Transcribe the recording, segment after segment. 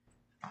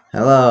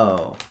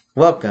Hello,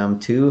 welcome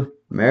to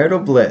Marital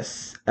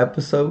Bliss,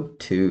 Episode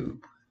 2.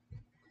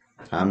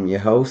 I'm your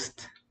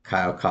host,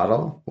 Kyle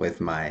Cottle, with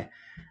my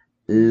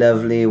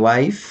lovely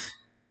wife.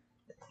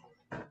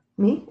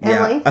 Me?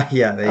 Emily?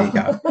 Yeah, there you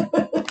go.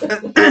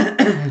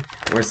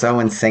 We're so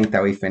in sync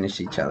that we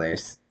finish each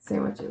other's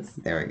Sandwiches.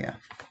 There we go.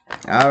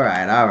 All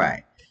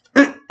right.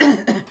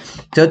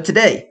 So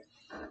today,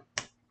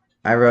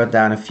 I wrote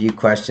down a few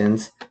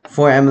questions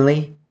for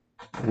Emily.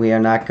 We are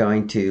not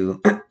going to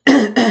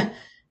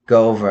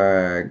go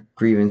over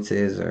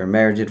grievances or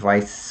marriage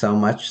advice so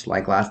much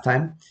like last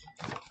time.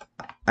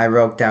 I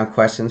wrote down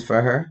questions for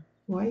her.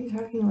 Why are you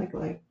talking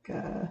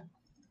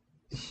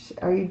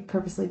are you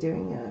purposely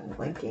doing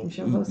a game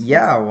show host?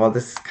 Yeah, well,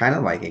 this is kind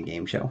of like a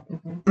game show.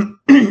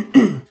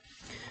 Okay.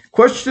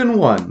 Question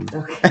 1.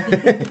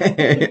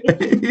 Okay.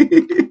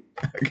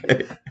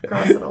 Okay.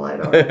 Crossing a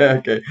line over.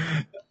 Okay.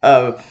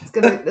 It's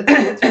gonna the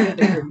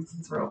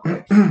grievances real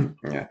quick.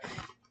 Yeah.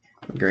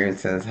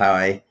 Grievances, how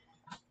I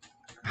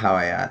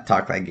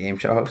talk like game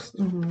show host.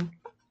 Mm-hmm.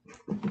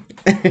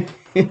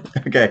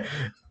 Okay.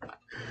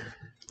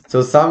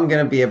 So some are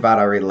gonna be about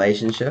our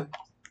relationship,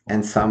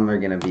 and some are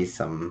gonna be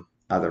some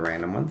other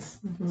random ones.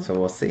 Mm-hmm. So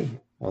we'll see.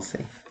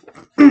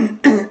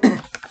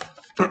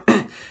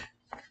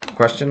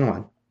 Question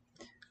 1.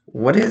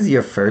 What is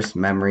your first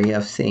memory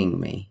of seeing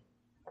me?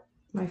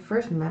 My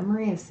first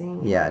memory of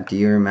seeing you? Yeah, do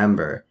you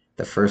remember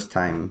the first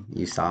time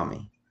you saw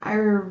me? I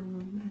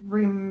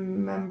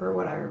remember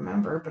what I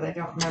remember, but I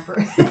don't remember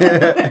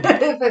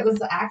if it was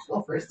the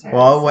actual first time.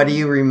 Well, what do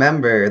you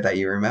remember that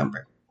you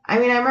remember? I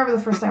mean, I remember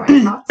the first time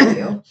I talked to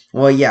you.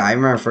 Well, yeah, I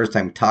remember the first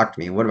time you talked to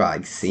me. What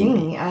about seeing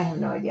me? I have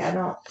no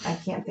idea. I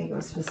can't think of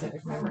a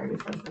specific memory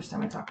before the first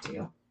time I talked to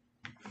you.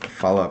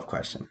 Follow-up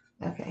question.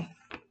 Okay.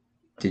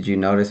 Did you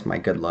notice my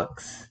good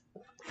looks?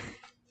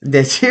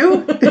 Did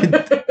you?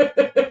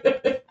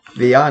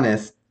 Be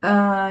honest.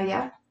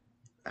 Yeah.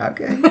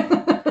 Okay.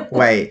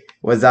 Wait,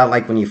 was that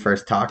like when you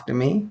first talked to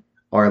me,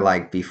 or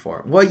like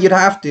before? Well, you'd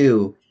have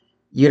to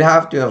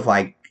have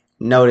like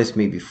noticed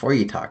me before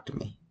you talked to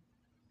me.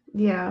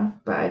 Yeah,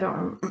 but I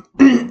don't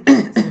remember.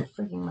 It's a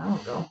freaking while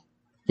ago.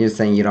 You're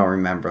saying you don't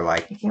remember,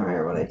 like, I can't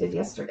remember what I did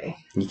yesterday.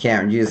 you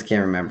just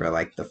can't remember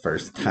like the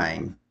first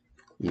time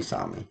you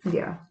saw me.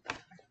 Yeah.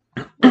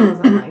 It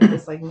wasn't like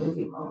this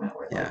movie moment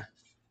where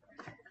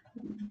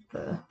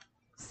the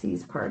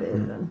seas parted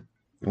and.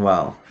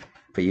 Well,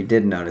 but you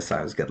did notice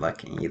I was good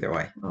looking either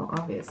way. Well,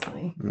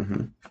 obviously.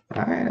 Mm-hmm.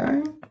 All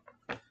right.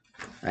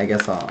 I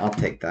guess I'll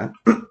take that.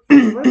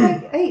 What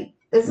about, hey,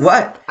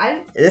 what?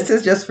 This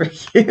is just for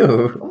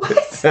you.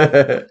 What?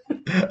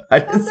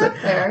 That's not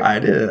fair. I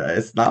did.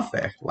 It's not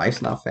fair.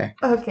 Life's not fair.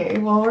 Okay,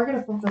 well, we're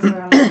gonna flip this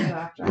around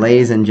after.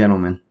 Ladies and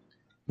gentlemen,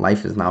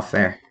 life is not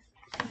fair.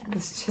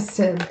 This just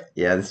in.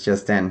 Yeah, this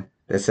just in.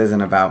 This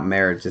isn't about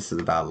marriage. This is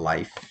about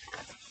life.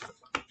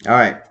 All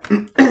right.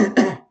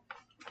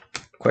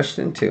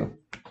 Question 2.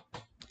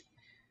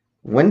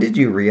 When did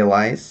you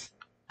realize?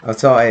 Oh,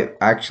 so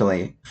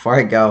before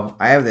I go,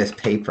 I have this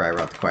paper I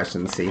wrote the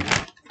question. See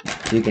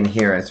if you can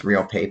hear it. It's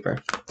real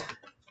paper.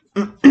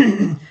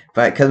 But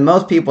because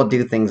most people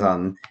do things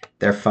on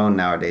their phone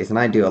nowadays, and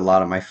I do a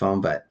lot on my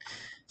phone, but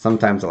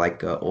sometimes I like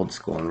go old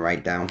school and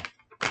write down.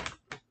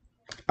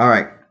 All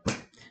right,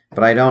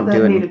 but I don't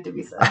do it.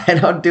 I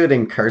don't do it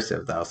in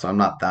cursive though, so I'm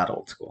not that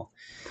old school.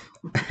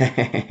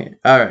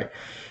 All right.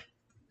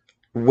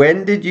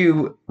 When did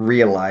you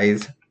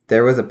realize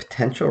there was a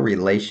potential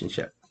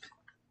relationship?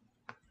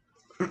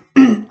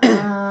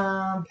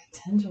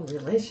 Potential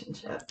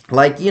relationship.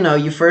 Like,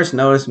 you first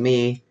noticed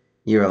me.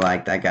 You were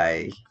like, that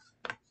guy,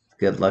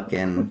 good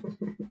looking,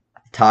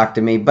 talk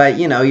to me. But,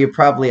 you're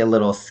probably a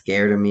little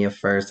scared of me at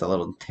first, a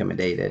little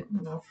intimidated.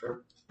 No,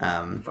 for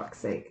fuck's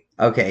sake.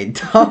 Okay,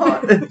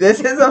 this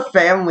is a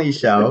family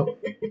show.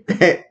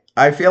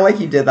 I feel like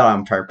you did that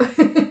on purpose.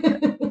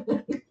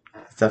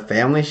 It's a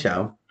family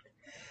show.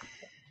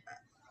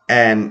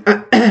 And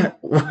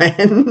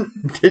when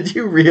did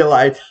you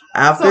realize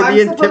after the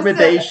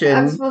intimidation?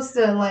 I'm supposed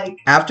to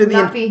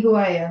not be who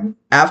I am.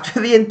 After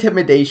the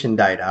intimidation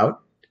died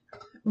out,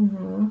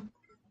 mm-hmm.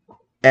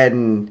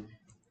 and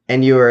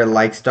you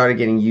were started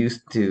getting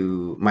used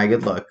to my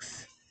good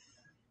looks.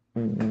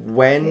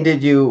 When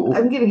did you?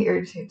 I'm getting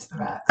irritated to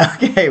that.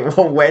 Okay,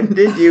 well, when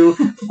did you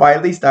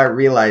finally start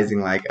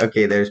realizing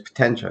okay, there's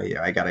potential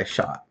here. I got a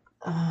shot.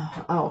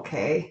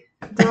 Okay.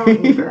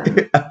 Don't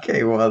even.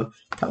 Okay, well,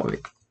 tell me.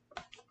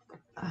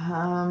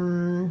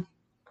 There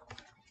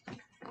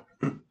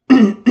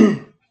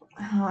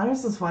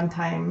was this one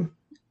time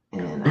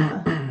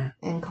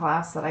in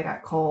class that I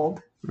got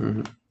cold.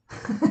 Mm-hmm.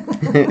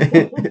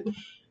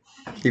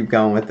 Keep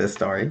going with this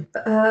story.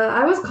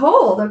 I was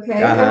cold.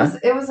 Okay,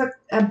 it was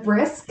a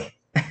brisk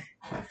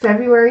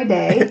February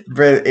day.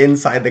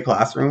 Inside the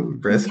classroom,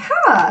 brisk.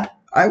 Yeah,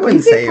 I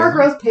wouldn't say. Park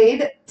Rose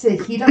paid to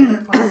heat up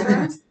their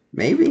classrooms.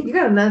 Maybe. You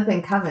got another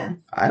thing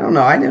coming. I don't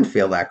know. I didn't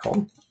feel that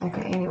cold.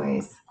 Okay.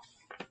 Anyways.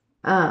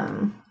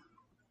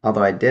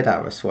 Although I did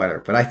have a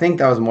sweater, but I think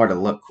that was more to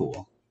look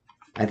cool.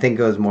 I think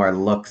it was more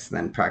looks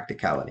than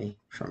practicality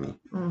for me.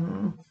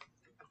 Mm-hmm.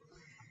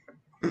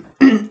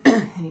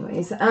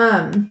 Anyways,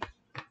 I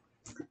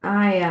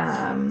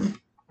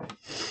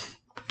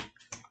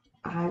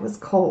was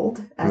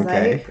cold, as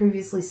I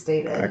previously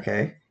stated.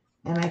 Okay.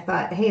 And I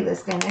thought, hey,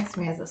 this guy next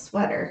to me has a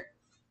sweater.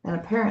 And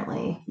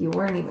apparently you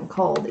weren't even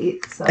cold,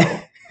 so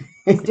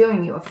he's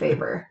doing you a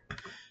favor.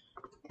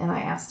 And I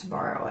asked to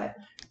borrow it.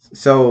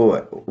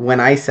 So when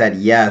I said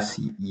yes,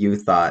 you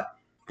thought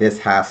this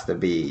has to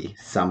be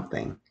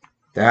something.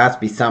 There has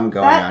to be something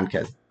going on.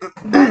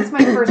 That's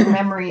my first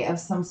memory of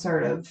some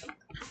sort of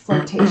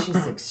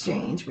flirtatious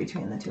exchange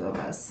between the two of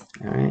us.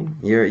 All right.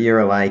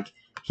 You're like,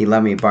 he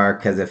let me borrow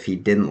because if he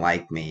didn't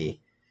like me,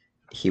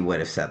 he would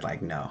have said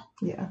like no.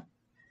 Yeah.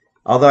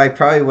 Although I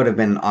probably would have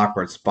been an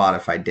awkward spot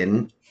if I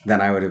didn't. Then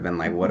I would have been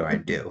like, what do I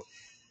do?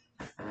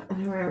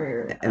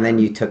 And then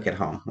you took it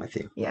home with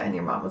you. Yeah, and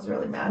your mom was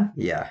really mad.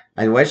 Yeah.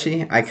 And was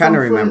she? I kind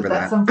of remember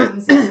that. Some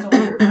floozy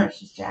stole your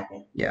precious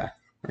jacket. Yeah.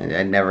 And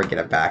I'd never get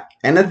it back.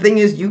 And the thing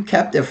is, you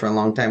kept it for a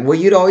long time. Well,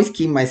 you'd always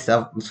keep my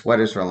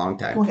sweaters for a long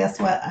time. Well, guess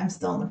what? I'm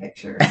still in the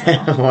picture.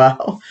 So.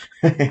 Well.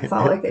 It's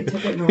not like they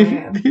took it and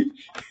ran.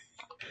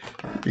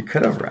 You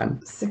could have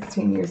run.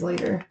 16 years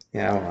later.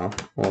 Yeah, well,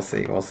 we'll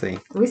see.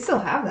 We still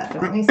have that,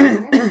 don't we?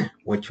 Somewhere?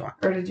 Which one?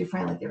 Or did you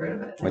finally get rid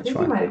of it? Which I think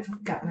one? You might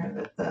have gotten rid of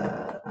it.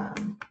 The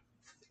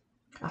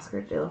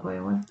Oscar De La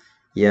Hoya one.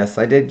 Yes,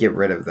 I did get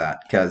rid of that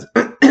because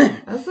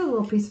that's a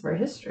little piece of our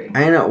history.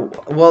 I know.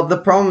 Well,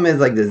 the problem is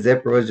like the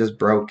zipper was just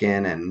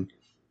broken, and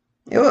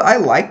I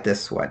liked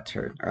this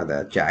sweatshirt or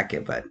the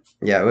jacket, but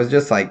yeah, it was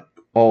just like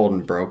old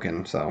and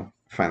broken. So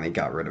finally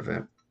got rid of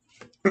it.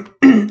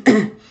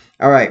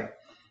 All right.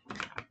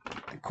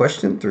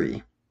 Question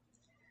 3.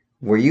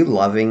 Were you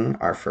loving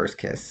our first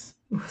kiss?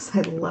 Was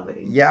I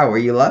loving it? Yeah, were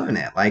you loving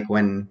it? Like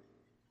when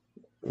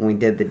we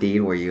did the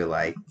deed, were you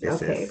like,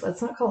 this is... let's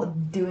not call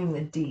it doing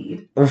the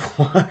deed.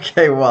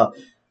 Okay, well,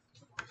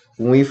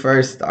 when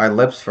our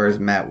lips first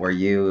met, were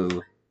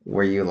you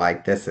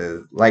like, this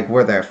is, like,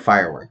 were there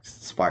fireworks,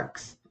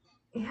 sparks?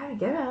 Yeah, I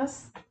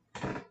guess.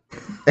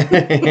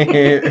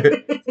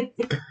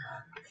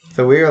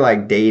 So we were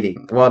like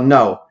dating. Well,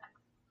 no.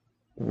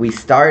 We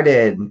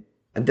started...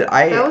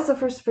 That was the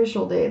first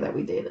official day that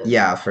we dated.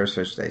 Yeah, first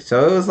day.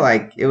 So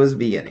it was the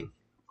beginning.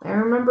 I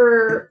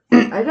remember,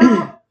 I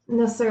don't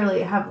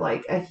necessarily have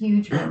like a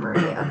huge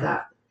memory of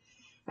that.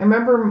 I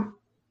remember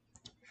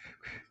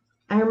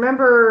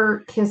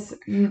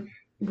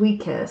we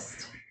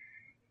kissed,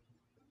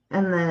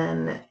 and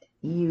then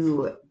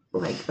you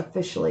like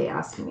officially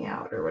asked me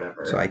out or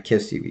whatever. So I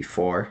kissed you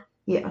before.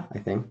 Yeah. I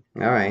think.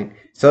 All right.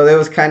 So it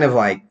was kind of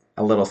like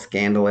a little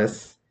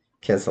scandalous.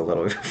 Kiss a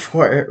little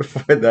before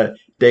for the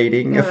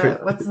dating. Yeah,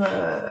 what's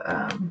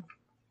the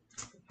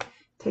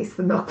taste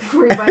the milk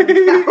before you buy the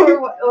cow?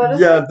 Or what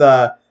is it?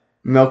 The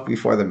milk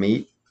before the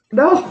meat.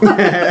 No.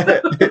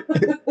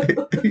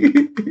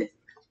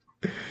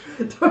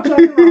 Don't talk about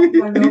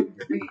my milk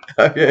before meat.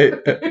 Okay.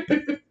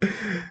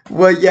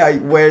 Well, yeah,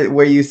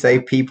 where you say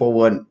people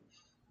wouldn't.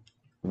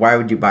 Why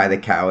would you buy the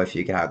cow if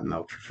you could have the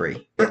milk for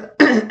free? But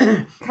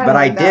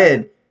I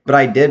did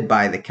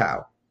buy the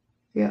cow.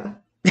 Yeah.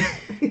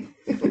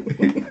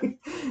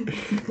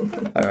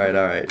 All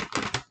right.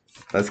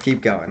 Let's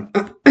keep going.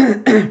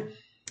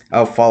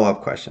 Oh,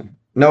 follow-up question.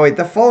 No, wait,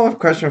 the follow-up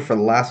question for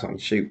the last one.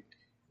 Shoot.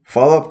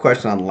 Follow-up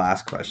question on the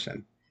last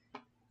question.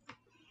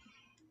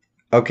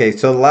 Okay,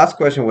 so the last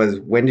question was,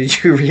 when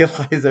did you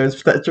realize there was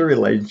such a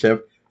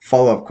relationship?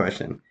 Follow-up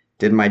question.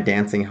 Did my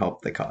dancing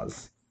help the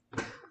cause?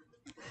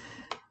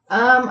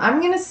 I'm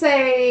going to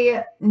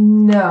say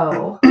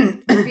no,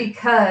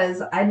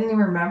 because I didn't even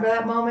remember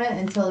that moment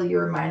until you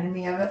reminded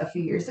me of it a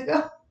few years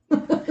ago.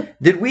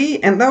 Did we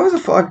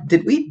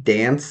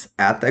dance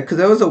at that? Because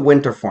there was a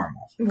winter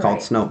formal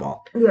called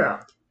Snowball.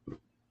 Yeah.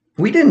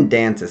 We didn't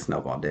dance at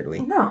Snowball, did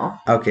we? No.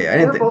 Okay, I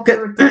didn't think. That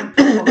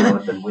would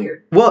have been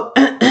weird. Well,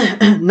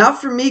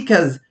 not for me,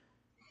 because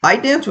I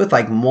danced with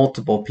like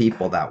multiple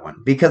people that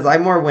one. Because I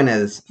more went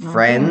as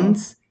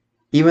friends,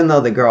 even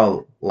though the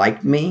girl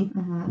liked me.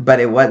 Mm-hmm. But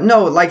it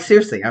was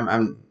seriously,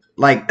 I'm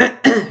like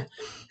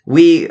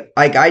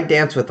I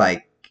danced with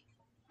like.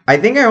 I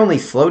think I only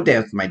slow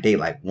danced my date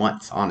like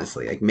once,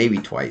 honestly, like maybe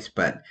twice,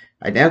 but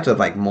I danced with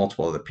like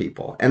multiple other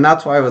people. And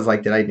that's why I was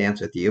like, did I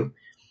dance with you?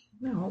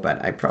 No.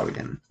 But I probably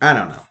didn't. I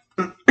don't know.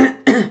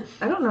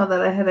 I don't know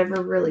that I had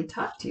ever really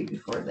talked to you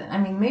before then. I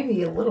mean,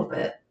 maybe a little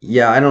bit.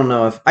 Yeah, I don't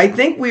know I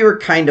think we were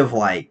kind of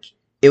like,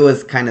 it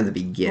was kind of the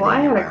beginning. Well,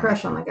 I had a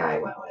crush on the guy I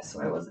went with,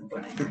 so I wasn't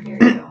going to hear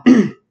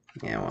you.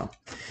 Yeah, well.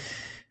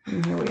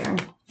 And here we are.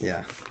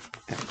 Yeah,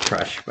 I had a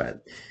crush,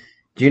 but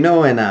do you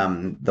know in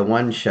the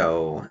one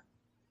show...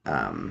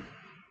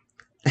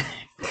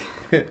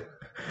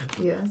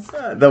 Yes.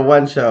 The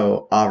one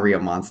show, All Real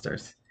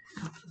Monsters.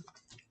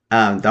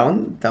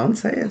 Don't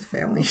say it's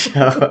family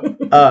show.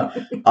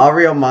 All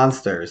Real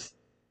Monsters.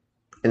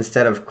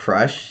 Instead of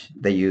crush,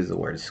 they use the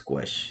word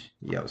squish.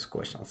 You have a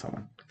squish on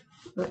someone.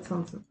 That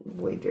sounds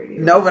way dirty.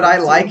 No, but I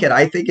like it.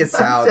 I think it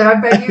sounds. I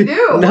bet you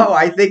do. No,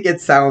 I think it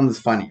sounds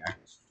funnier.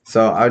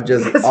 So I'll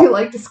just. Because you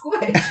like to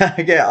squish.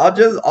 Okay,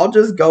 I'll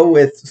just go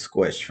with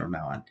squish from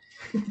now on.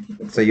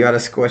 So you had a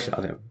squish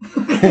on him.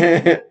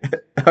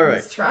 All right.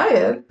 Let's try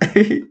it.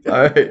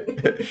 All right.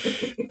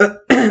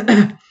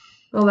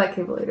 Well, that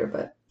came later,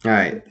 but. All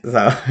right.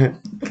 So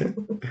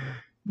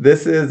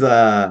this is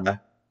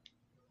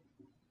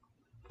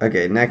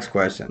okay. Next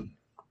question.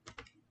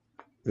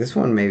 This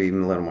one may be a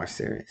little more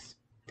serious.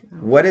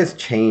 What has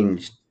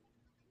changed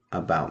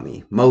about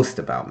me, most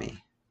about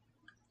me,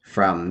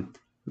 from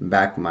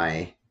back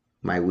my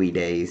wee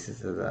days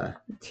as a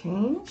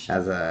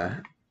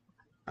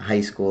high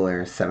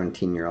schooler,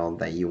 17-year-old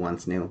that you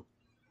once knew,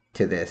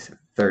 to this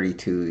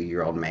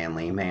 32-year-old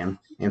manly man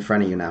in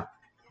front of you now?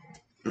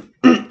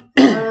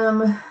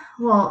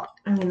 Well,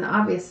 I mean, the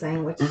obvious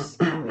thing, which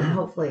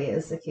hopefully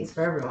is the case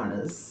for everyone,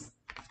 is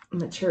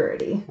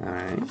maturity. All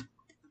right.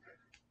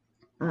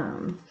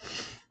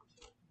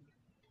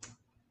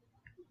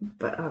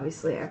 But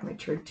obviously I've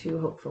matured too,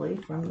 hopefully,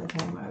 from the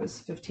time I was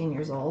 15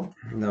 years old.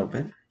 A little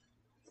bit.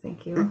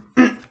 Thank you.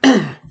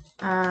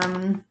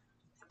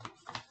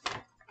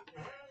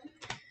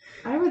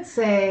 I would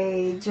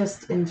say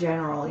just in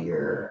general,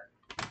 you're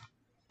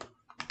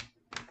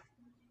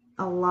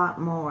a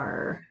lot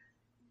more,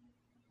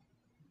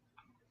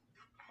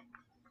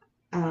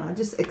 I don't know,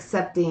 just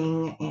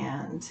accepting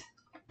and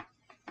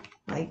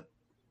like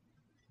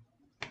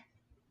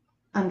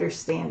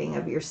understanding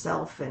of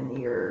yourself and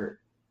your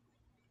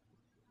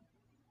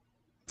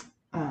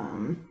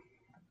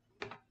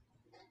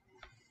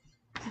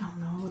I don't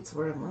know what's the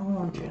word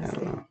I'm trying to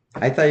say.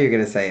 I thought you were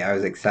gonna say I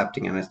was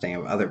accepting and understanding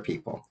of other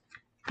people.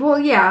 Well,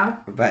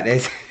 yeah, but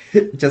it's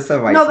just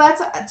so no,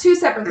 that's two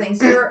separate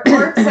things. You're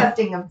more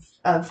accepting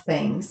of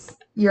things.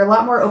 You're a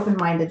lot more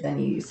open-minded than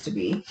you used to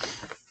be,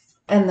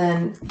 and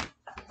then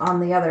on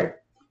the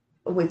other,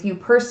 with you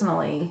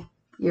personally,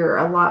 you're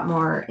a lot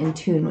more in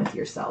tune with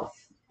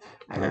yourself,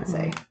 I would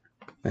say.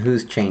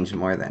 Who's changed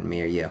more than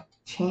me or you?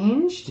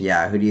 Changed?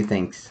 Yeah, who do you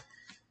think's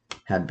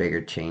had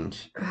bigger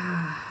change?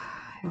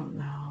 I don't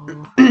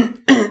know.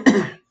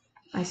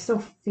 I still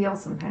feel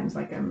sometimes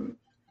like I'm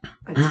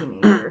a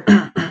teenager.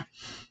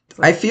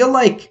 I feel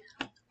like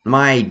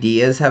my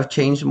ideas have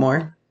changed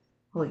more.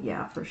 Well,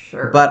 yeah, for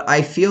sure. But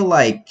I feel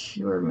like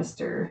you were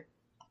Mr.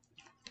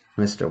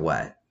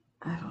 what?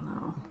 I don't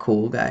know.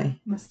 Cool guy?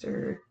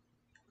 Mr.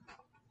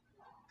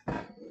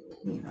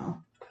 You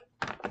know.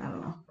 I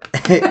don't know.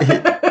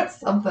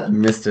 Something.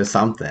 Mr.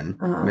 Something.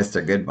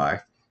 Mr.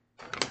 Goodbar.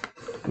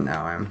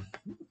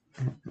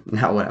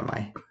 Now what am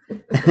I?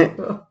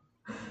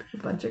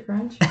 Bunch of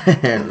Crunch?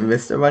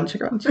 Mr. Bunch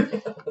of Crunch?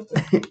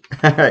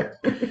 Alright.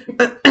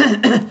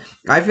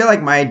 I feel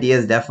like my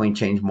ideas definitely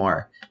change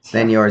more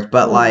than yours,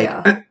 but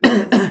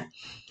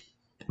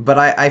but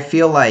I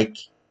feel like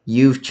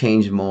you've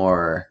changed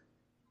more.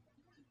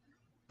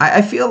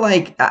 I feel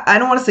like, I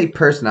don't want to say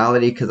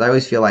personality, because I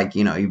always feel like,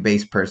 your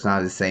base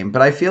personality is the same,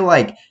 but I feel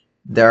like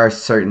there are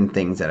certain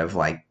things that have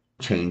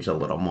changed a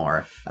little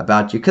more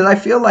about you, because I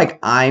feel like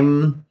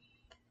I'm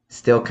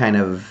still kind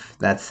of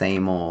that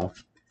same old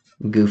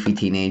goofy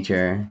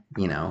teenager,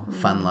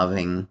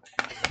 fun-loving.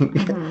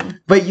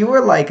 But you were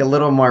a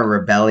little more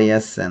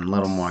rebellious and a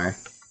little more,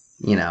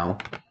 a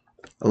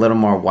little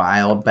more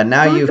wild. But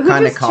now you've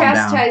kind of calmed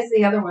down. Who just chastised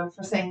the other one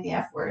for saying the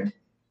F word?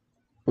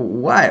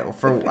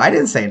 What? I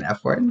didn't say an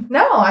F word.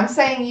 No, I'm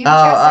saying you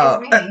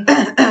chastised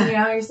me.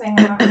 You're saying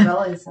I'm not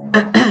rebellious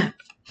anymore.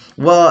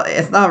 Well,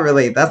 that's not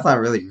really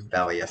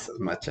rebellious as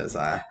much as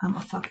I'm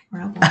a fucking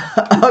rebel.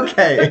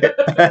 Okay.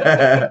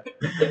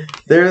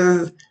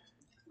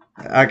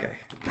 Okay.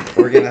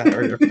 We're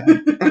gonna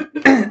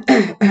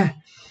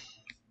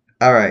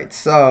All right,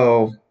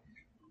 so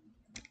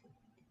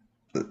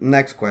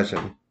next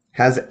question.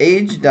 Has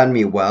age done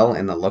me well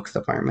in the looks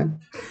department?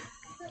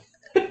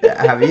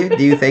 Have you?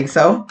 Do you think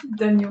so?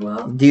 Done you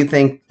well? Do you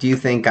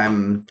think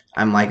I'm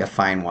like a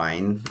fine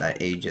wine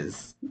that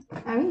ages?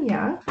 I mean,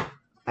 yeah.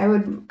 I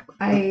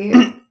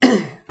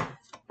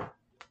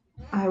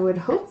would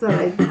hope that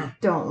I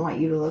don't want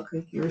you to look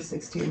like your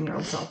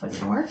 16-year-old self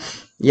anymore.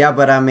 Yeah,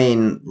 but I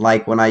mean,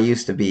 when I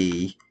used to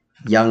be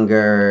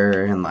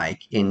younger and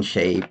in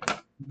shape,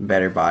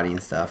 better body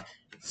and stuff.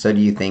 So do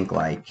you think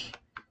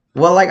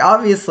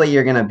obviously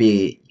you're gonna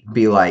be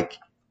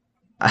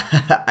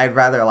I'd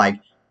rather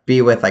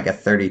be with a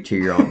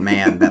 32-year-old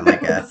man than a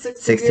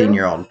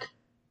 16-year-old.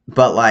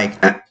 But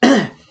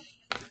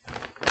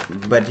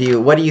but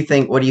what do you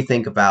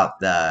think about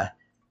the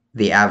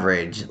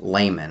average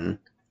layman?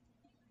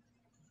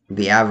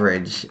 The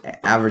average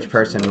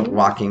person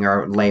walking,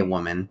 or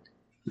laywoman,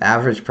 the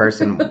average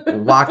person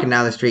walking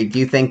down the street, do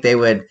you think they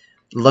would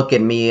look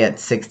at me at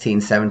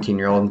 16,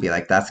 17-year-old and be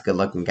like, that's a good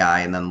looking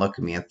guy, and then look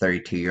at me at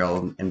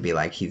 32-year-old and be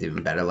like, he's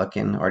even better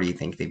looking? Or do you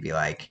think they'd be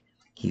like,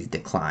 he's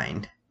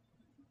declined?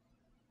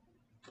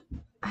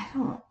 I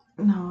don't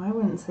know. I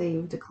wouldn't say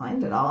you've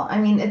declined at all.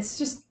 I mean, it's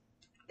just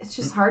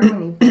hard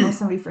when you've been with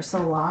somebody for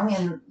so long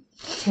and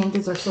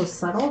changes are so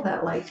subtle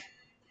that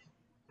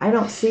I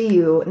don't see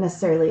you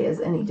necessarily as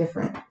any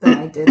different than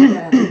I did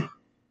then.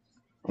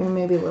 I mean,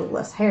 maybe a little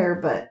less hair,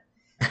 but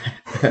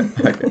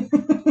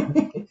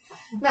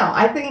no,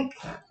 I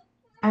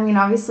mean,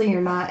 obviously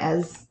you're not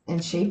as in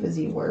shape as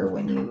you were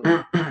when you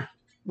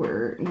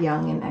were,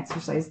 young and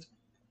exercised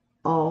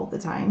all the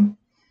time.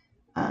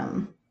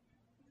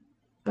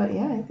 But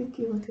yeah, I think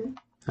you look good.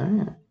 All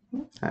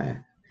right.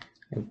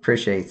 I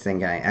appreciate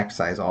thinking I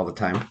exercise all the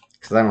time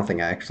because I don't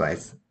think I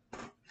exercise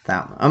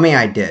that much. I mean,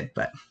 I did,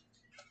 but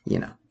you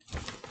know,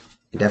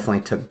 I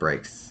definitely took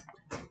breaks,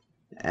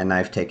 and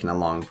I've taken a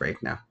long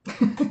break now.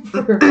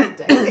 For a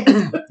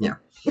decade. Yeah.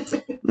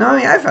 No, I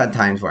mean, I've had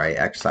times where I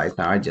exercise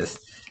now. I just,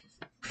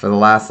 for the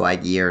last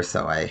like year or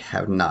so, I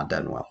have not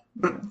done well.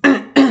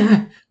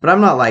 But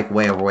I'm not like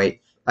way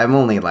overweight. I'm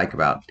only like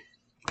about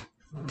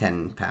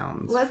 10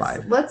 pounds.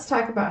 Let's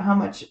talk about how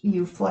much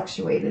you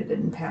fluctuated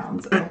in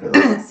pounds over the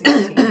last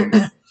 16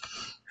 years.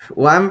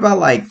 Well, I'm about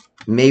like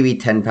maybe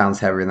 10 pounds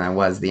heavier than I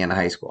was at the end of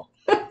high school.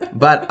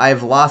 But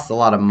I've lost a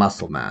lot of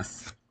muscle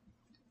mass,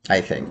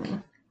 I think.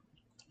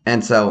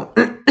 And so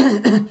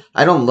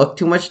I don't look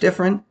too much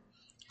different.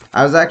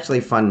 I was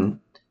actually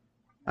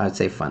I would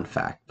say fun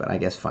fact, but I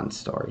guess fun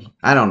story.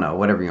 I don't know,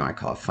 whatever you want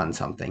to call it, fun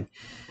something.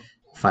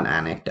 Fun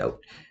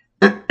anecdote.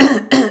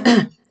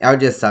 I was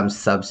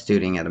just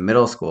substituting at a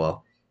middle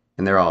school,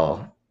 and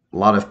a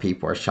lot of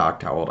people were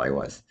shocked how old I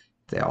was.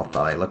 They all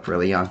thought I looked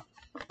really young.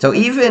 So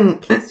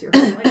even,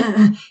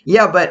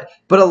 yeah, but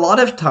a lot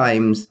of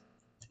times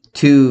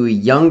to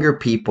younger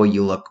people,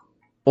 you look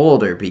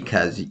older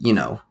because, you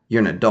know,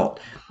 you're an adult.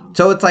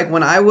 So it's like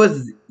when I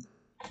was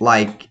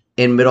like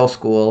in middle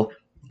school,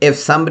 if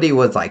somebody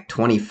was like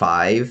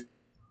 25,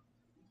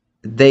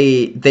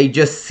 they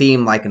just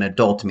seem like an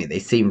adult to me. They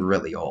seem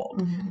really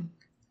old. Mm-hmm.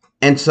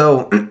 And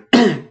so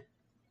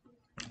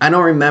I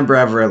don't remember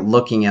ever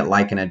looking at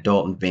like an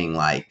adult and being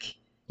like,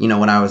 you know,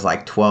 when I was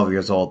like 12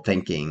 years old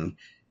thinking,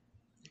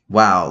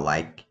 wow,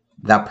 like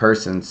that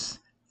person's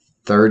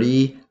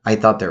 30. I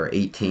thought they were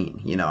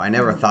 18. You know, I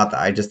never thought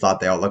that. I just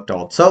thought they all looked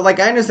old. So like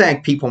I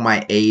understand people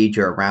my age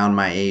or around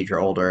my age or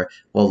older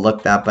will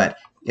look that, but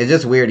it's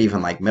just weird.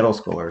 Even like middle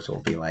schoolers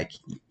will be like,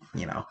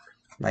 you know,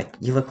 like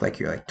you look like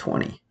you're like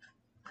 20.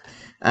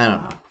 I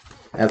don't know.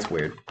 That's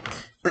weird.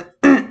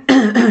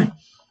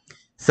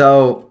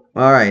 So,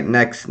 all right,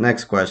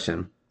 next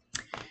question.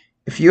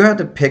 If you had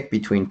to pick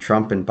between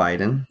Trump and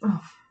Biden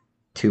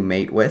to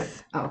mate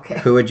with,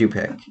 who would you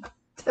pick?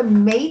 To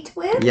mate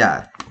with?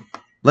 Yeah.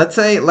 Let's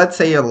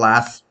say your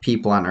last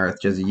people on Earth,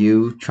 just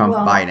you, Trump,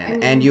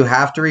 Biden, and you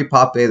have to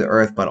repopulate the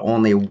Earth, but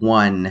only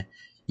one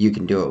you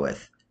can do it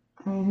with.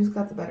 I mean, who's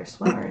got the better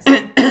swimmers?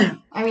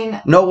 I mean,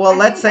 no. Well,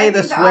 let's say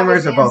the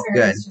swimmers are both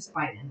good. It's just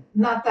Biden.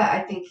 Not that I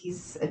think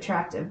he's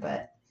attractive,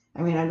 but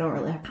I mean, I don't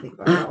really have to think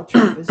about it all.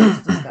 Trump is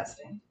just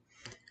disgusting.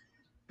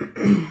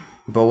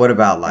 But what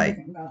about like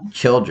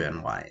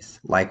children-wise?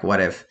 Like,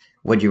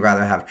 would you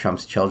rather have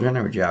Trump's children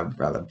or would you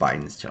rather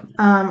Biden's children?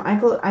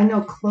 I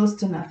know close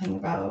to nothing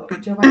about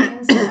Joe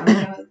Biden, so I'm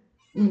gonna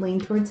lean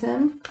towards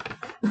him.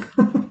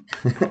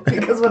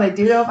 Because what I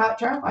do know about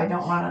Trump, I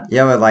don't want to.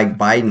 Yeah, but like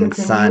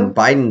Biden's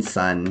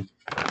son,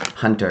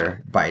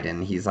 Hunter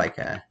Biden, he's like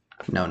a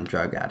known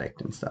drug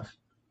addict and stuff.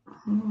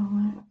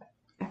 Oh,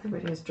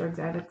 everybody has drug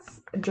addicts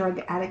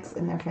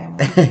in their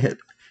family.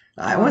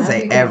 I wouldn't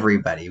say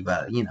everybody,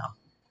 but you know.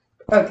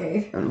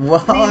 Okay.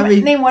 Well,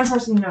 name one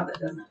person you know that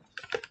doesn't.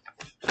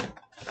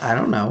 I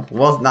don't know.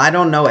 Well, I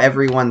don't know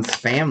everyone's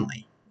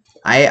family.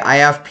 I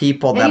have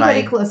people that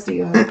Anybody close to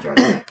you has drug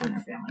addicts in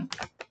their family.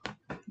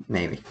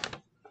 Maybe.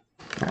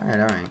 All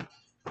right.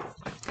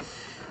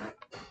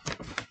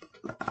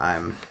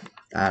 I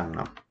don't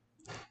know.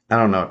 I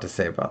don't know what to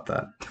say about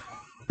that.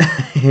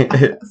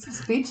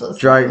 Speechless.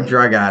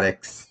 Drug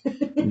addicts.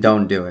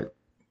 Don't do it.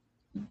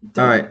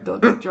 All right.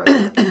 Don't do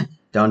drugs.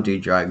 Don't do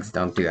drugs.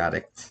 Don't do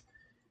addicts.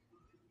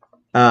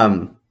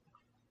 All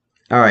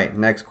right.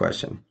 Next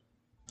question.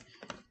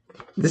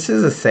 This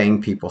is a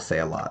saying people say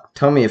a lot.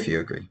 Tell me if you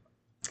agree.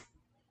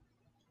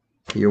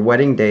 Your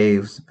wedding day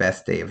was the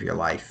best day of your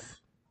life.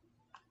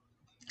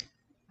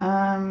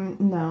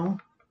 No.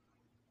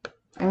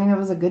 I mean, it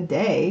was a good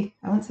day.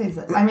 I wouldn't say it's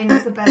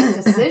the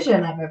best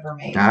decision I've ever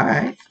made. All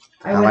right.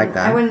 I like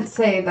that. I wouldn't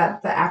say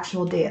that the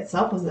actual day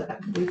itself was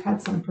we've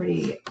had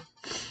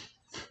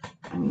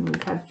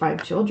we've had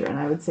 5 children.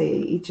 I would say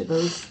each of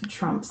those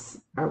trumps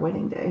our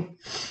wedding day.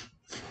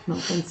 No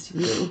offense to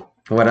you.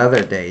 What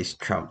other days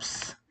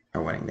trumps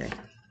our wedding day?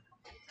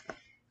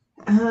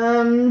 I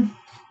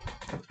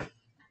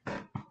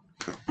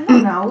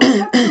don't know. We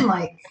have some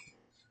like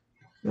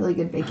really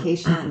good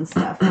vacations and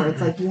stuff where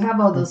it's like you have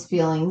all those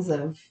feelings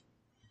of,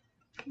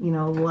 you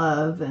know,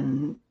 love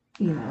and,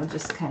 you know,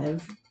 just kind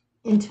of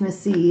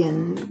intimacy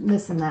and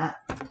this and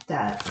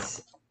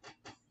that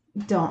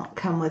don't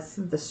come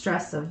with the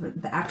stress of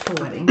the actual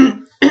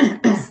wedding.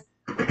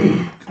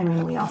 I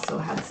mean, we also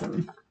had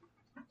some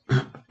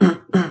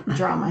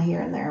drama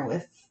here and there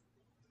with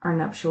our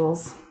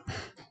nuptials.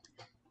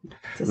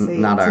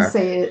 Not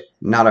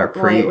our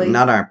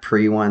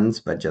pre ones,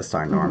 but just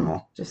our normal.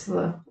 Mm-hmm. Just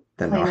the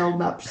plain old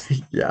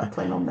nups. Yeah.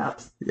 Plain old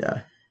nups.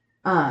 Yeah.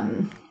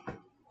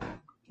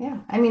 Yeah.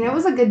 I mean, it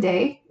was a good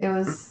day. It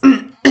was.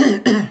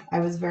 I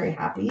was very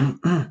happy.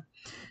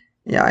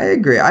 Yeah, I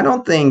agree. I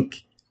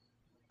think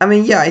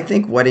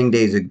wedding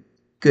day is a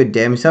good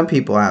day. I mean, some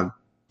people have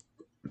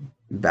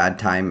bad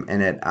time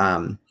in it.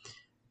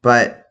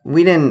 But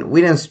we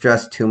didn't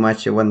stress too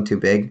much. It wasn't too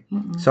big.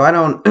 So I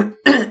don't.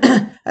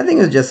 I think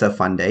it was just a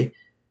fun day.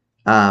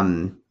 I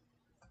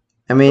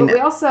mean, but we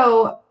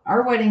also,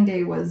 our wedding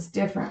day was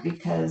different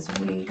because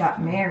we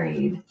got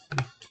married,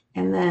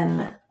 and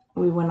then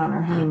we went on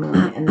our honeymoon,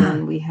 and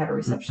then we had a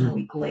reception a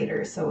week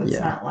later. So it's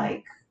not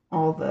like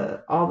all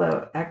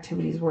the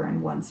activities were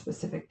in one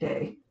specific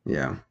day.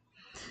 Yeah.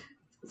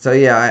 So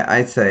yeah,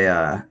 I'd say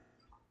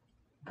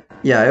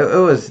it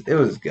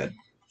was good.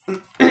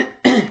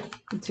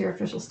 It's your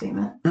official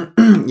statement.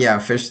 Yeah,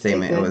 official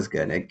statement. It was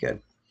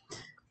good.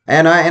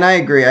 And I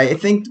agree. I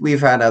think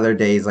we've had other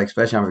days, like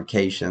especially on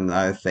vacation,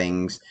 other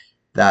things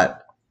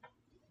that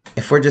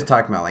if we're just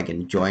talking about like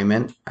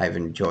enjoyment, I've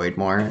enjoyed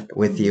more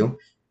with you,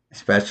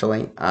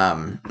 especially.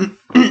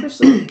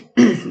 Especially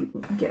as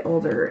you get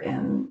older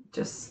and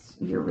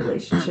just your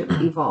relationship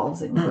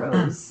evolves and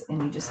grows,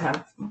 and you just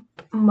have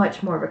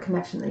much more of a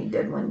connection than you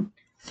did when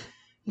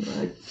you were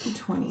like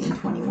 20 and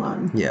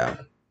 21. Yeah.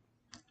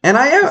 And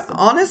I have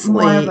honestly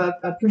more of a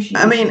appreciation.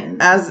 I mean,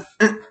 as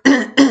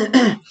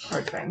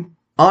hard thing.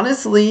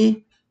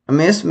 Honestly, I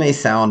mean, this may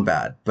sound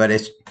bad, but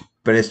it's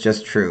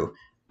just true.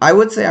 I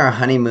would say our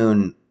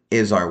honeymoon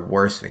is our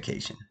worst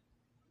vacation.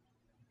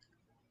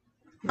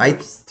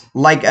 Worst.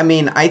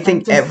 I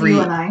think just every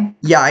you and I?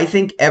 Yeah, I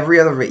think every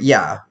other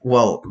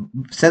well,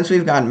 since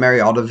we've gotten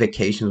married, all the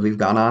vacations we've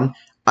gone on,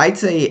 I'd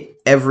say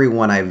every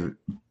one I've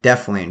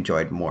definitely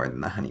enjoyed more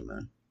than the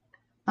honeymoon.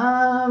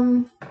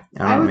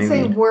 I would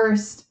say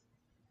worst,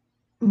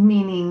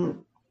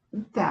 meaning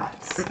that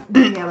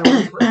the other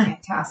ones were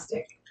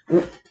fantastic.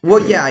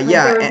 Well, yeah.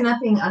 There was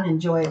nothing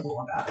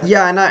unenjoyable about it.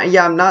 Yeah, and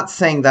I'm not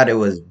saying that it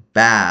was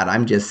bad.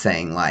 I'm just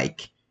saying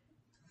like,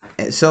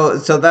 so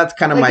that's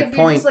kind of my if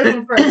point. You're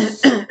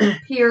just looking for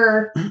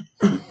pure,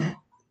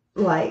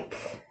 like,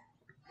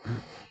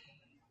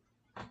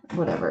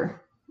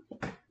 whatever.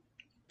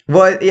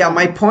 Well, yeah,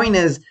 my point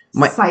is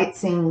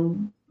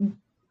sightseeing,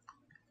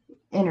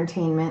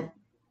 entertainment,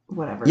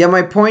 whatever. Yeah,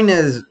 my point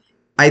is,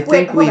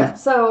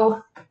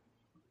 So,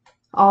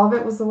 all of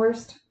it was the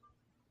worst.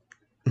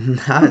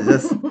 Not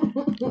just.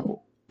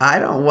 I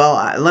don't.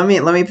 Well, let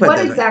me put.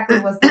 What exactly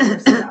was the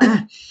worst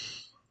about?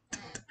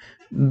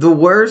 The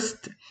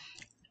worst.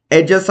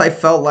 I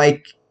felt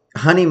like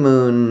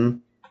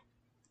honeymoon.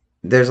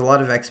 There's a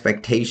lot of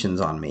expectations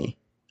on me.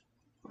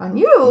 On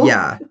you?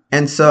 Yeah,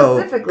 and so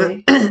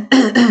specifically,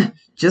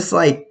 just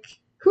like.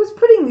 Who's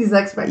putting these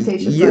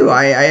expectations? You.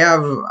 I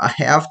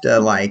have to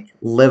like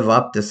live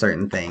up to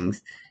certain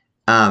things.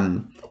 What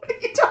are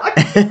you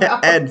talking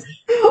about? And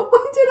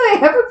when did I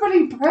ever put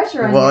any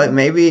pressure on you? Well,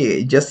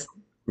 maybe just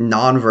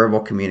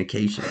nonverbal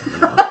communication. You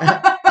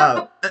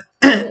know?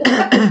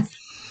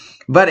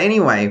 But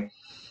anyway,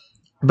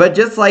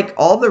 just like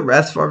all the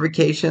rest of our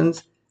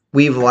vacations,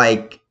 we've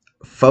like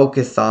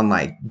focused on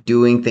like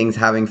doing things,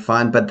 having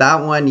fun. But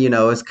that one,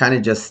 is kind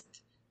of just,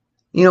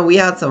 we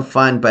had some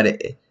fun,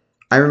 but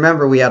I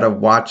remember we had to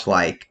watch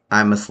like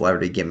I'm a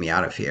Celebrity, Get Me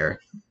Out of Here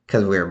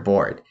because we were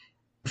bored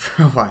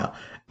for a while.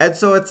 And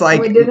so it's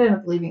like... We did end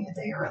up leaving a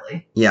day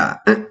early. Yeah.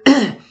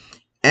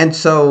 And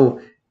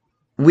so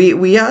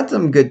we had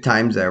some good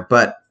times there.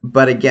 But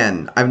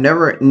again,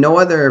 no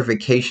other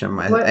vacation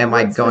am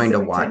I going to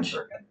watch.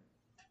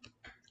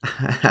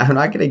 I'm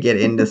not going to get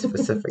into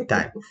specific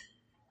time.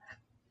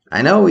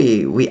 I know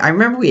I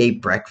remember we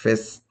ate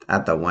breakfast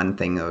at the one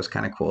thing that was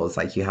kind of cool. It's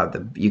like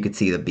you could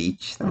see the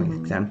beach.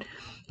 And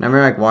I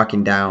remember like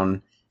walking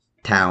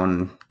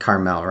downtown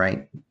Carmel,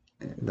 right?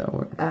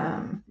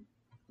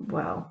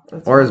 Well,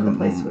 that's or is the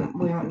place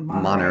we went in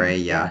Monterey,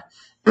 yeah.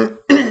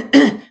 But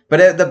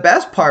the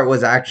best part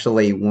was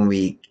actually when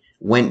we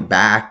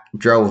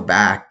drove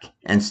back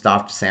and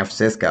stopped to San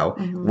Francisco,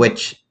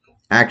 which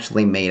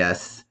actually made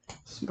us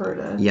spur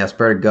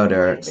to go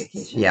to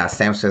San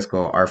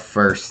Francisco, our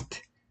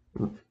first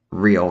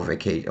real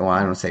vacation. Well,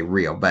 I don't say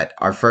real, but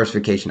our first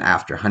vacation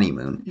after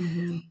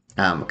honeymoon.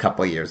 A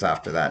couple of years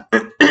after that.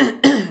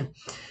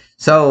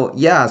 So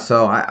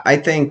I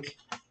think.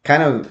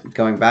 Kind of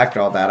going back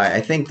to all that, I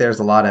think there's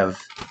a lot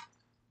of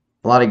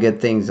good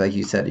things, like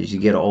you said, as you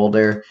get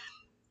older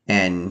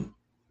and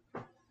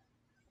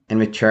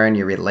mature and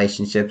your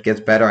relationship gets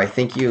better. I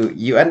think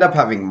you end up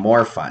having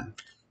more fun,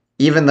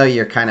 even though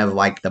you're kind of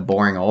like the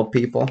boring old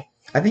people.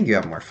 I think you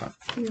have more fun.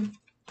 Yeah.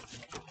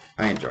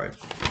 I enjoy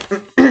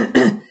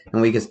it, and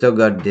we could still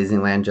go to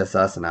Disneyland, just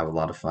us, and have a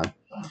lot of fun.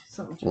 Oh,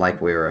 so much fun.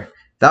 Like we were.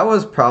 That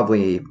was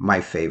probably my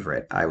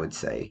favorite, I would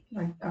say.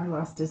 Our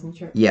last Disney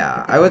trip.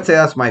 Yeah, I would say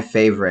that's my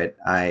favorite.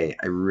 I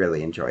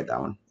really enjoyed that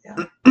one. Yeah.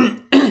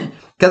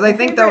 Because I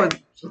think that was...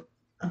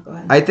 Oh, go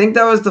ahead. I think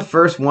that was the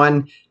first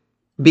one,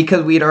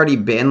 because we'd already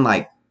been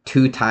like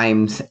 2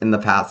 times in the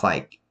past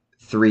like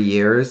 3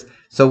 years.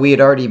 So we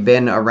had already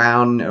been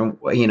around,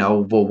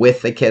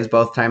 with the kids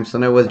both times. So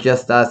it was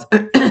just us.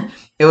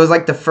 It was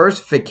like the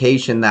first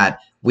vacation that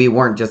we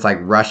weren't just like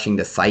rushing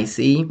to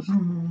sightsee.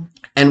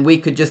 And we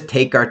could just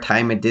take our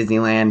time at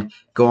Disneyland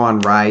go on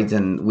rides,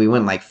 and we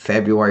went like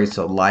February,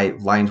 so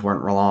lines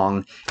weren't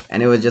long,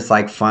 and it was just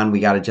like fun. We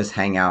got to just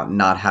hang out,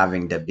 not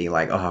having to be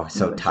like, oh, I'm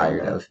so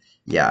tired of.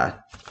 Yeah.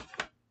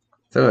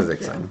 So it was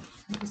exciting.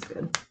 That was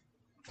good.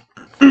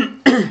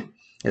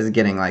 It's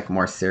getting like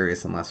more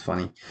serious and less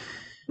funny,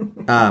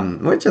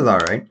 which is all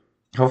right.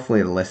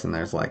 Hopefully the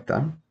listeners like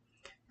that.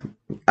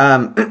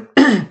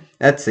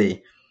 Let's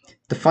see.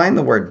 Define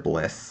the word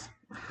bliss.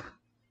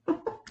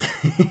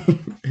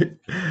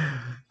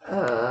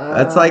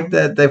 That's like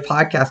the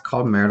podcast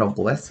called Marital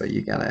Bliss, so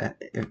you gotta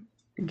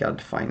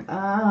define it.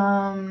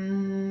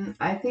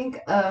 I think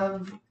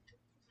of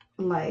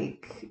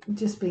like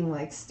just being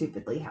like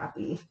stupidly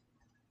happy.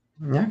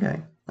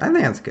 Okay, I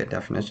think that's a good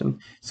definition.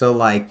 So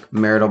like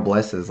marital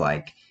bliss is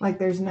like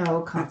there's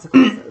no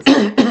consequences.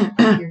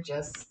 You're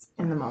just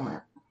in the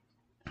moment.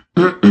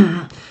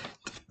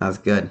 That's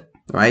good,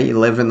 right? You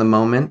live in the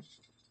moment.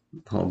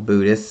 The whole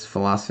Buddhist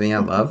philosophy I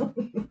love.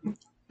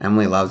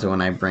 Emily loves it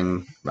when I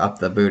bring up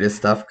the Buddhist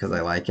stuff because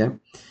I like it.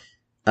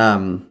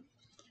 So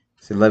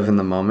you live in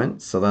the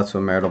moment. So that's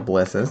what marital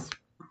bliss is.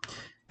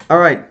 All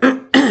right.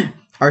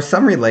 Are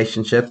some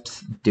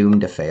relationships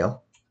doomed to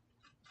fail?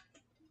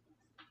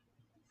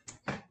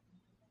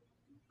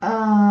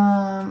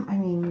 I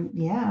mean,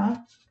 yeah.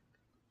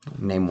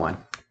 Name one.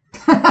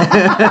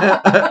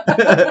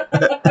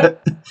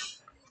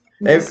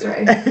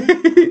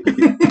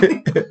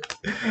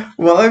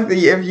 Well,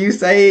 if you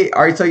say,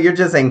 all right, so you're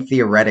just saying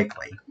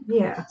theoretically.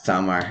 Yeah.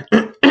 Somewhere.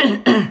 All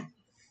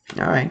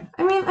right.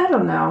 I mean, I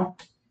don't know.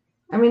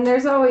 I mean,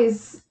 there's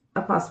always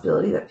a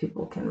possibility that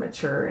people can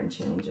mature and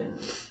change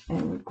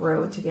and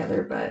grow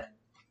together, but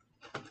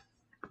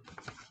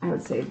I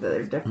would say that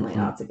there's definitely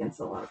odds against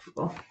a lot of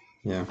people.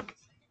 Yeah.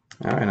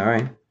 All right.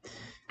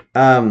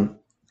 All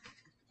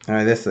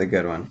right, this is a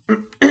good one.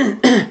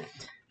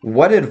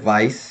 What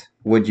advice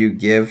would you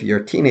give your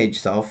teenage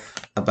self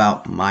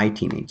about my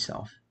teenage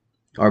self?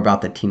 Or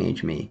about the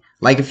teenage me?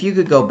 Like if you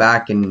could go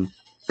back and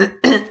you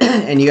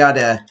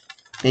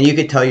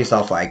could tell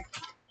yourself like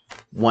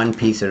one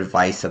piece of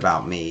advice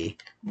about me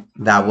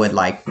that would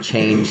like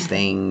change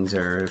things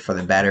or for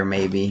the better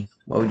maybe,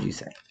 what would you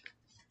say?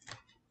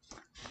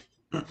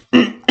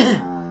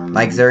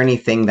 Like is there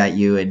anything that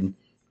you would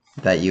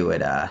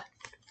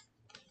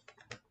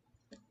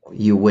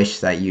you wish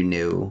that you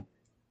knew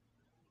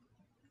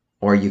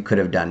or you could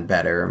have done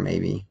better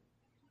maybe?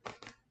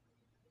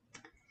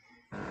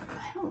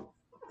 I don't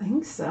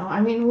think so.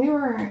 I mean, we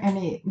were in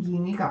a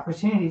unique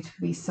opportunity to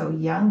be so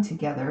young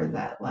together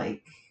that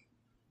like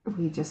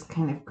we just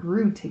kind of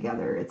grew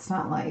together. It's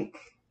not like,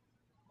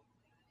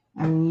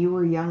 I mean, you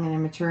were young and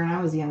immature and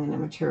I was young and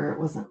immature. It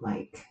wasn't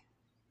like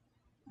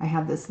I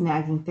had this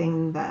nagging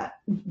thing that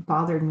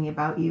bothered me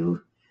about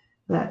you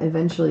that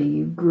eventually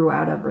you grew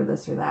out of or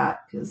this or that,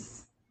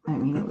 because I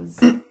mean it was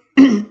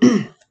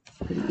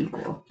pretty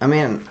equal. I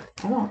mean,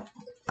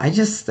 I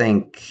just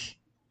think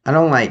I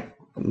don't like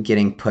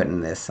getting put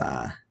in this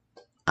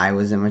I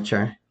was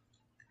immature.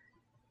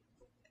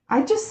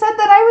 I just said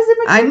that I was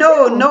immature. I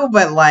know, no,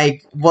 but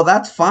like, well,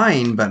 that's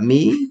fine. But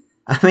me,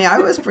 I mean, I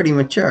was pretty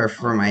mature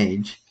for my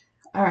age.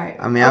 All right.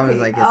 I mean, okay. I was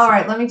like, all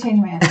right, let me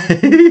change my answer.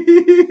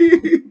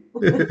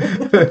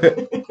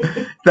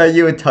 That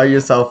you would tell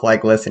yourself,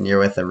 like, listen, you're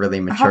with a really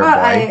mature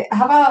boy.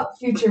 How about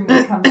future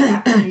me comes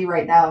after me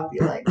right now and be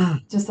like,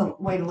 just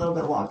wait a little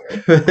bit longer.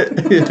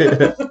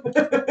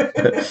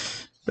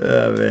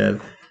 Oh,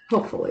 man.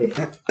 Hopefully.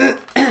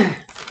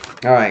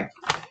 All right.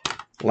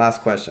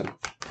 Last question.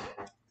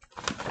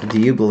 Do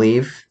you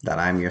believe that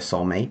I'm your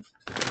soulmate?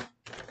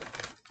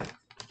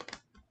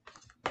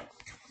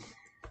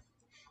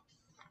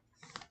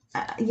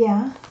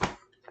 Yeah.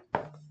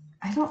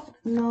 I don't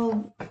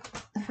know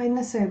if I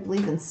necessarily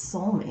believe in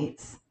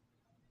soulmates.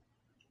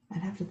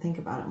 I'd have to think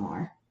about it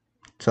more.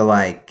 So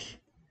like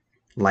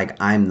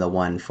I'm the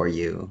one for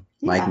you.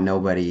 Yeah. Like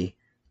nobody,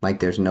 like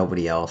there's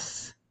nobody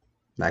else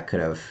that could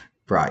have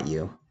brought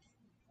you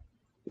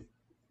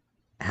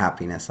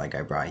happiness like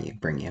I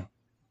bring you.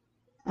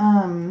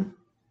 I don't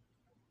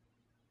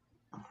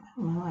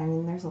know. I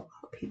mean, there's a lot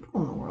of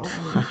people in the world.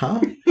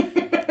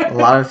 A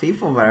lot of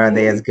people, but are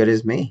they as good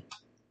as me?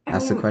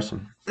 That's the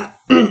question.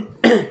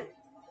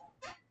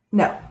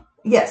 No.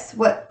 Yes.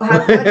 What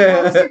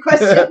was your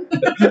question?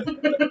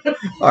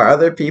 Are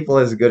other people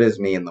as good as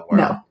me in the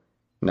world? No.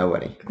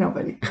 Nobody.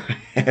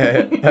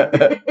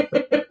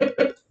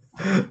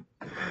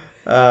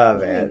 Oh,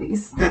 man.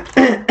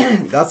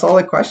 That's all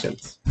the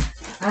questions.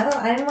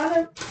 I didn't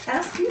want to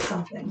ask you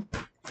something.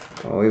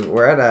 Well,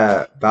 we're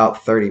at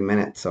about 30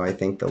 minutes, so I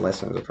think the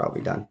listeners are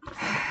probably done.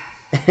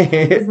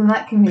 Isn't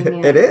that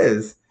convenient? It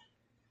is.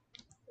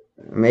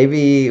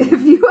 Maybe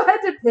if you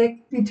had to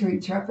pick between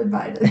Trump and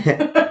Biden.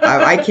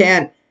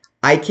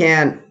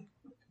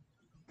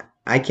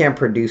 I can't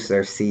produce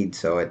their seed,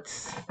 so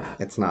it's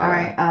not. All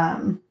right.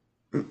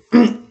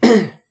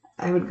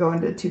 I would go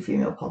into two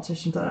female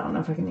politicians. I don't know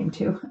if I can name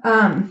two.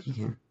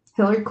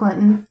 Hillary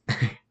Clinton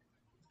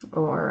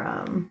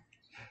or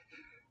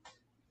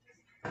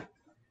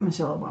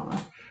Michelle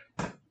Obama.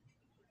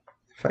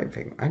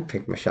 I'd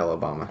pick Michelle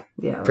Obama.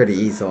 Yeah. Pretty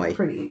easily.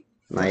 Pretty.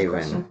 Not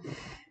even.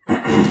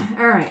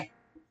 All right.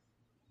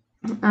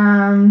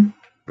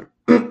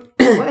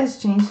 What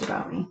has changed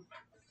about me?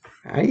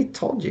 I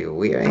told you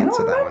we I don't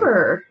answered that one.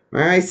 remember.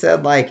 I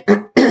said like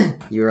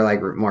you were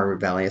like more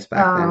rebellious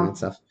back then and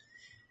stuff.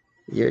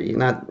 You're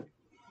not.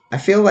 I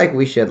feel like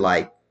we should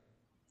like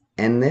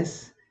end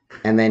this,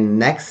 and then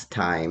next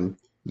time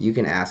you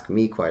can ask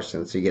me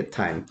questions so you get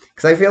time.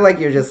 Because I feel like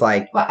you're just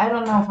like. But I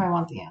don't know if I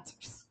want the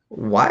answers.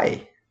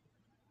 Why?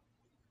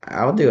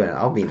 I'll do it.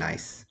 I'll be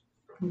nice.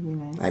 You'll be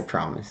nice. I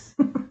promise.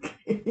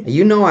 Okay.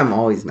 You know I'm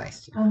always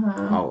nice to you.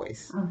 Uh-huh.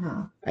 Always.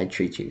 Uh-huh. I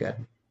treat you good.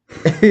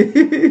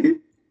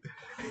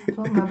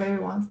 Well, my baby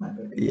wants my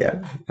baby.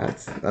 Yeah,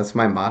 that's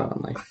my motto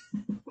in life.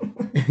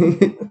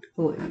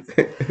 Please.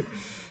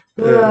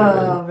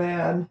 Oh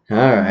man. All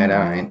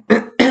right.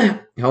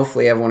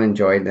 Hopefully everyone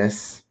enjoyed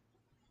this.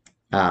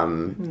 I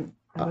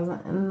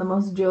wasn't in the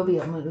most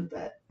jovial mood,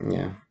 but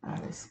yeah, I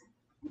was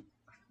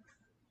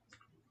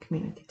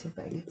communicative,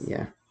 I guess.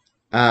 Yeah.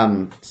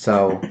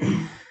 So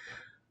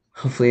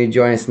hopefully you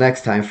join us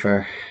next time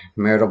for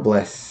Marital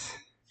Bliss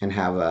and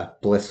have a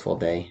blissful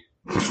day.